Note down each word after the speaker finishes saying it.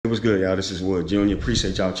was good, y'all. This is Wood Jr.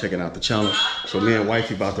 Appreciate y'all checking out the channel. So me and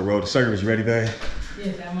wifey about to roll the service. You ready, babe?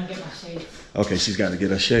 Yes, I'm gonna get my shades. Okay, she's got to get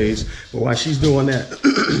her shades. But while she's doing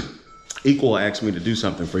that, Equal asked me to do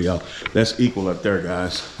something for y'all. That's Equal up there,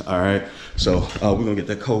 guys. All right. So we're gonna get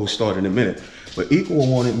that code started in a minute. But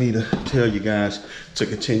Equal wanted me to tell you guys to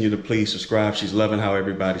continue to please subscribe. She's loving how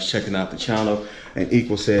everybody's checking out the channel. And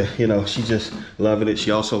Equal said, you know, she just loving it.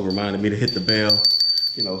 She also reminded me to hit the bell,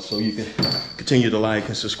 you know, so you can continue to like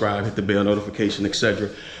and subscribe, hit the bell notification, etc.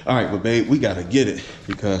 All right, but babe, we gotta get it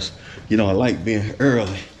because, you know, I like being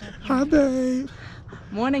early. Hi, babe.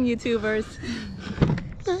 Morning, YouTubers.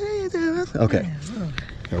 Okay,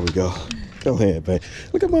 there we go. Go ahead, babe.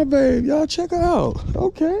 Look at my babe. Y'all check her out.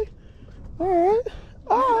 Okay. All right.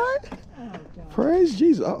 All right. Praise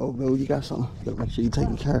Jesus. Uh-oh, babe, you got something. You gotta make sure you're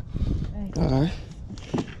taking care. All right.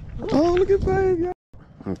 Oh, look at babe. Y'all.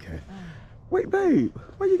 Okay. Wait, babe.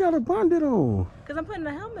 Why you got a bonnet on? Because I'm putting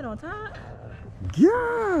the helmet on top.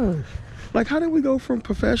 Gosh. Like, how did we go from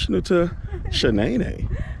professional to Shanae?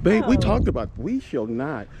 Babe, we talked about we shall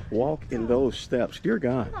not walk in those steps. Dear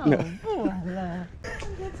God. Oh, No. oh, I love.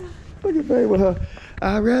 Look at babe with her.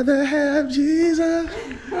 I'd rather have Jesus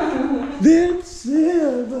than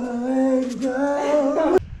silver and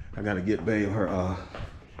gold. I gotta get babe her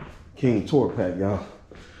King tour pack, y'all.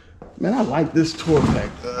 Man, I like this tour pack.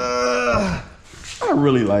 I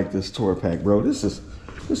really like this tour pack, bro. This is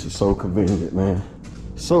so convenient, man.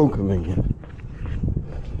 So convenient.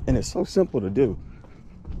 And it's so simple to do.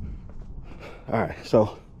 All right,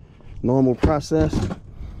 so normal process.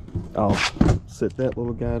 I'll sit that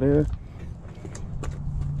little guy there.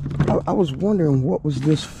 I was wondering what was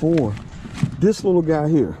this for? This little guy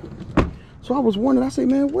here. So I was wondering, I say,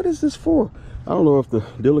 man, what is this for? I don't know if the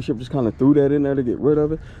dealership just kind of threw that in there to get rid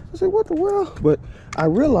of it. I said, what the world? But I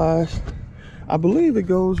realized, I believe it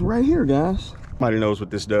goes right here, guys. Somebody knows what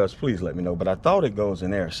this does, please let me know. But I thought it goes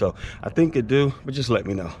in there, so I think it do, but just let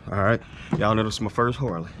me know, all right? Y'all know this is my first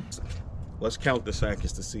Harley. Let's count the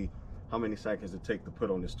seconds to see how many seconds it take to put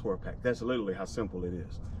on this tour pack. That's literally how simple it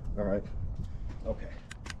is, all right? Okay.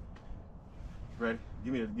 Ready?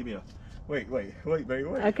 Give me a, wait, baby,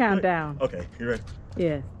 wait. I count down. Okay, you ready?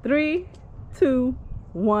 Yeah. 3, 2,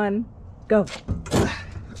 1, go.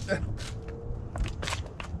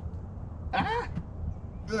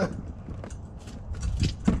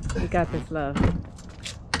 We got this, love.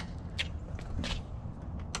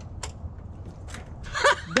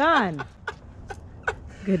 Done.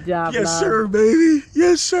 Good job, yes, love. sir, baby.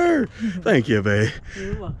 Yes, sir. Thank you, babe.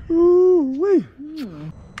 You're welcome. Ooh, wait.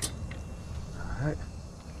 All right.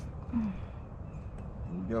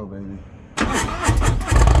 Here we go, baby.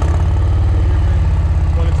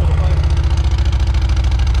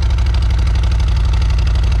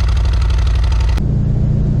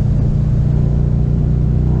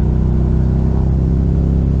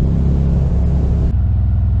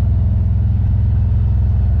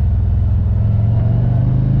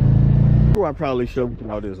 I probably showed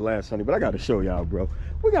y'all this last Sunday, but I gotta show y'all, bro.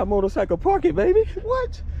 We got motorcycle parking, baby.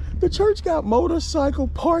 What? The church got motorcycle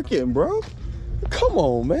parking, bro. Come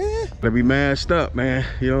on, man. Gotta be masked up, man.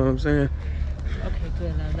 You know what I'm saying? Okay,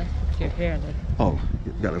 good, love. Let's put your hair a little. Oh,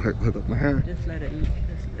 you gotta hook up my hair. Just let it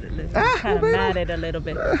kind of matted a little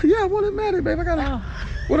bit. Yeah, I want it matted, babe. I gotta.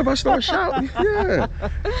 What if I start shouting? Yeah.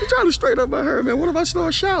 She's trying to straighten up my hair, man. What if I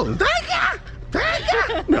start shouting? Thank you! Thank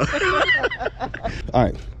you! No. All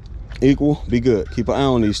right. Equal, be good. Keep an eye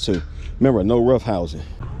on these two. Remember, no rough housing.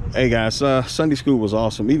 Hey guys, Sunday school was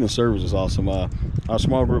awesome. Even service was awesome. Our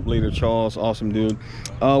small group leader, Charles, awesome dude.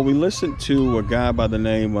 We listened to a guy by the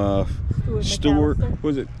name of Stuart.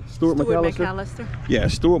 Was it Stuart McAllister? Yeah,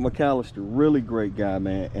 Stuart McAllister. Really great guy,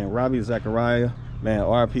 man. And Robbie Zachariah, man.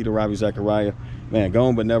 RIP to Robbie Zachariah. Man,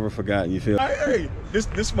 gone but never forgotten, you feel? Hey,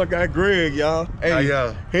 this my guy Greg, y'all. Hey,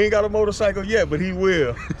 he ain't got a motorcycle yet, but he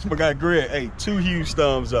will. It's my guy Greg. Hey, 2 huge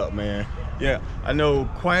thumbs up, man. Yeah, I know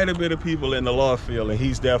quite a bit of people in the law field, and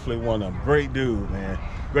he's definitely one of them. Great dude, man.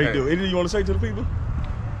 Great dude. Anything you want to say to the people?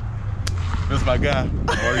 That's my guy.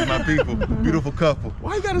 Or he's my people. Beautiful couple.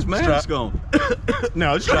 Why he got his mask on?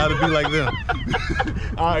 No, just try to be like them.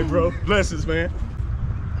 All right, bro. Blessings, man.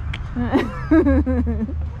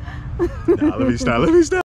 Nah, let me stop.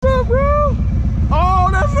 What's up, bro? Oh,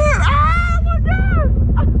 that's it. Oh, my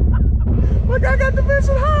God. Look, I got the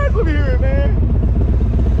Vincent Hines from here, man.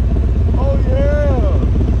 Oh, yeah.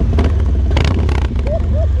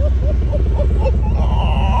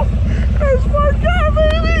 Oh, that's my guy,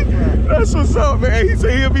 baby. That's what's up, man. He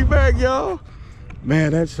said he'll be back, y'all.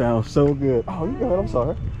 Man, that sounds so good. Oh, you got it. I'm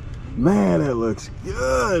sorry. Man, that looks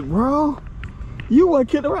good, bro. You weren't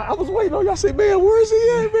kidding around. I was waiting on y'all. Say, man, where's he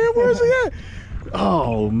at, man? Where's he at?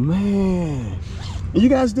 Oh man. You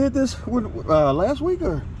guys did this last week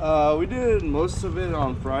or? We did most of it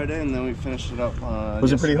on Friday and then we finished it up.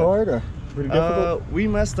 Was it pretty hard or pretty difficult? We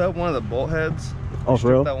messed up one of the bolt heads. Oh,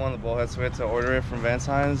 for real? That one of the bolt heads, so we had to order it from Van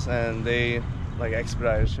Hines and they like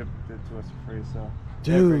expedited shipped it to us for free. So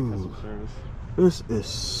dude, great customer service. This is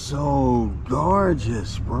so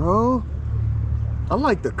gorgeous, bro. I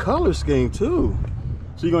like the color scheme too.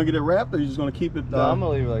 So you gonna get it wrapped or you just gonna keep it? No, I'm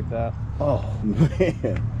gonna leave it like that. Oh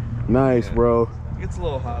man, nice, yeah. Bro. It's a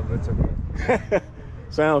little hot, but it's okay.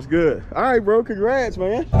 Sounds good. All right, bro. Congrats,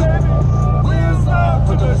 man.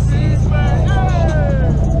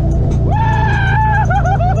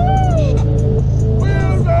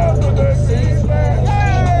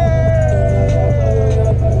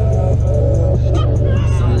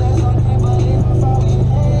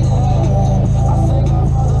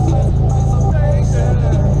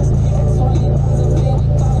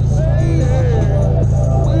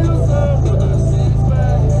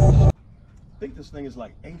 Thing is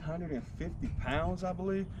like 850 pounds, I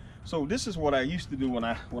believe. So this is what I used to do when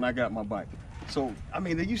I got my bike. So I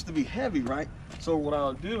mean, they used to be heavy, right? So what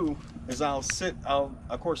I'll do is I'll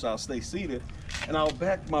stay seated and I'll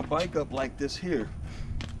back my bike up like this here.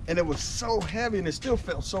 And it was so heavy and it still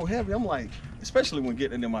felt so heavy. I'm like, especially when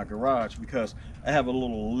getting into my garage, because I have a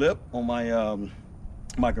little lip on my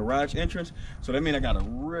my garage entrance, so that means I gotta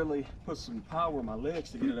really put some power in my legs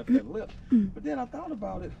to get it up that lip. But then I thought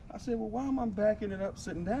about it. I said, well, why am I backing it up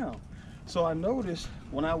sitting down? So I noticed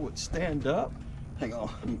when I would stand up, hang on,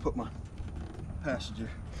 let me put my passenger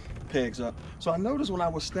pegs up. So I noticed when I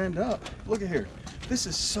would stand up, look at here, this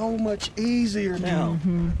is so much easier now.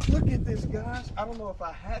 Look at this, guys. I don't know if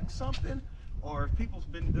I hacked something or if people's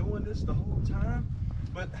been doing this the whole time,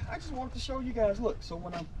 but I just wanted to show you guys. Look, so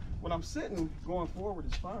when I'm sitting, going forward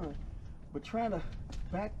is fine, but trying to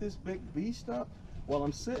back this big beast up while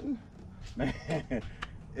I'm sitting, man,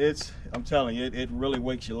 I'm telling you, it really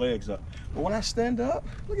wakes your legs up. But when I stand up,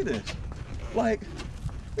 look at this. Like,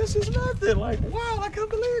 this is nothing. Like, wow, I can't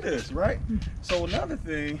believe this, right? So another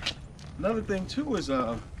thing too is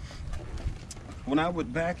when I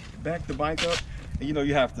would back the bike up, and you know,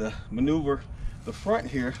 you have to maneuver the front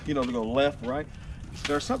here, you know, to go left, right.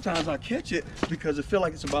 There are sometimes I catch it because it feel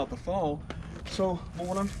like it's about to fall. So but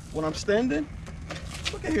when I'm standing,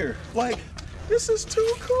 look at here, like this is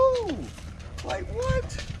too cool. Like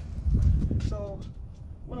what? So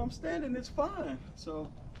when I'm standing, it's fine. So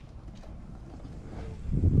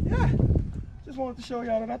yeah, just wanted to show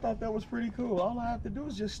y'all that I thought that was pretty cool. All I have to do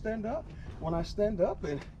is just stand up. When I stand up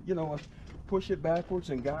and, you know, push it backwards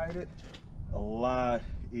and guide it, a lot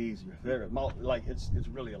easier. Like it's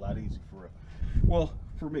really a lot easier for real. Well,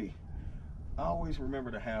 for me, I always remember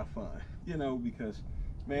to have fun, you know, because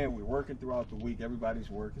man, we're working throughout the week, everybody's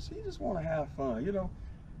working, so you just want to have fun, you know.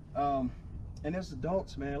 And as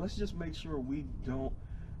adults, man, let's just make sure we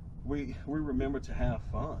remember to have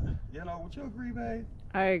fun. You know, would you agree, babe?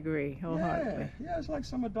 I agree wholeheartedly. Yeah, it's like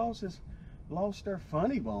some adults has lost their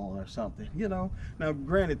funny bone or something, you know. Now,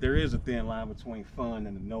 granted, there is a thin line between fun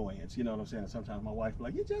and annoyance, you know what I'm saying? Sometimes my wife be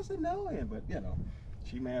like, you're just annoying, but you know,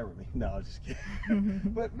 she married me. No, I'm just kidding.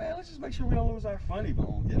 But man, let's just make sure we don't lose our funny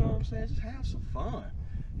bone. You know what I'm saying? Just have some fun.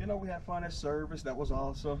 You know, we had fun at service. That was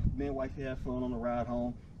awesome. Me and wifey had fun on the ride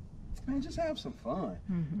home. Man, just have some fun.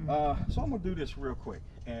 So I'm gonna do this real quick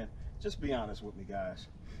and just be honest with me, guys.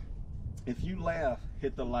 If you laugh,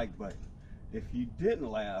 hit the like button. If you didn't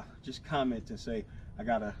laugh, just comment and say,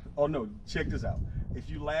 oh no, check this out. If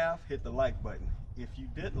you laugh, hit the like button. If you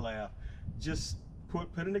didn't laugh, just put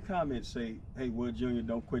in the comments, say, hey, Wood Jr.,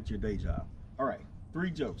 don't quit your day job. All right, 3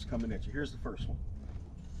 jokes coming at you. Here's the first one.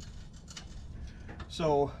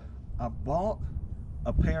 So I bought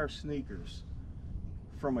a pair of sneakers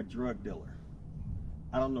from a drug dealer.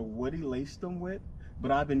 I don't know what he laced them with, but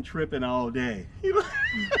I've been tripping all day. You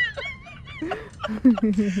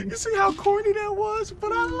see how corny that was?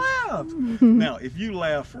 But I laughed. Now, if you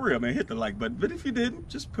laugh for real, man, hit the like button. But if you didn't,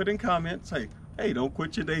 just put in comments, say, hey, don't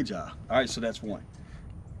quit your day job. All right, so that's one.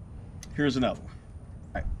 Here's another one.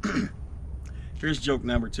 All right. Here's joke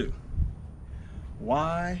number 2.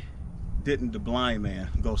 Why didn't the blind man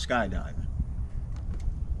go skydiving?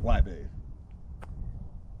 Why, babe?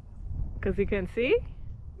 Because he couldn't see?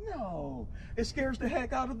 No, it scares the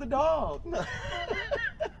heck out of the dog.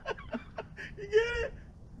 You get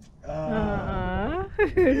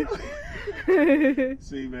it?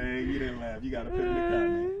 See, man, you didn't laugh. You got to put in the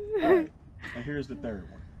comment. All right, and here's the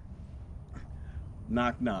third one.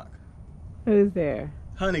 Knock, knock. Who's there?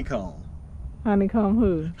 Honeycomb. Honeycomb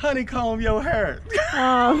who? Honeycomb your hair.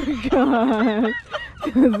 Oh, God.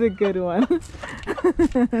 That's a good one.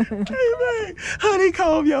 Hey man,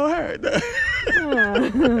 honeycomb your hair.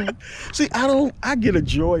 See, I get a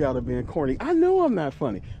joy out of being corny. I know I'm not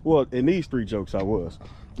funny. Well, in these 3 jokes I was.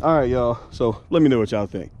 All right, y'all. So let me know what y'all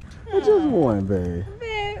think. Just one, babe.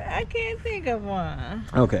 Babe, I can't think of one.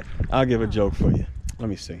 Okay, I'll give a joke for you. Let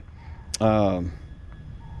me see. How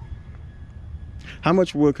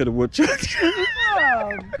much wood could a woodchuck?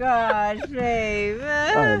 Oh gosh, babe. All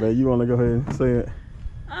right, babe. You want to go ahead and say it?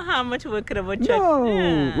 How much wood could a woodchuck? No,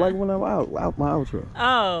 Yeah. like when I'm out my outro.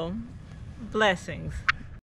 Oh, blessings.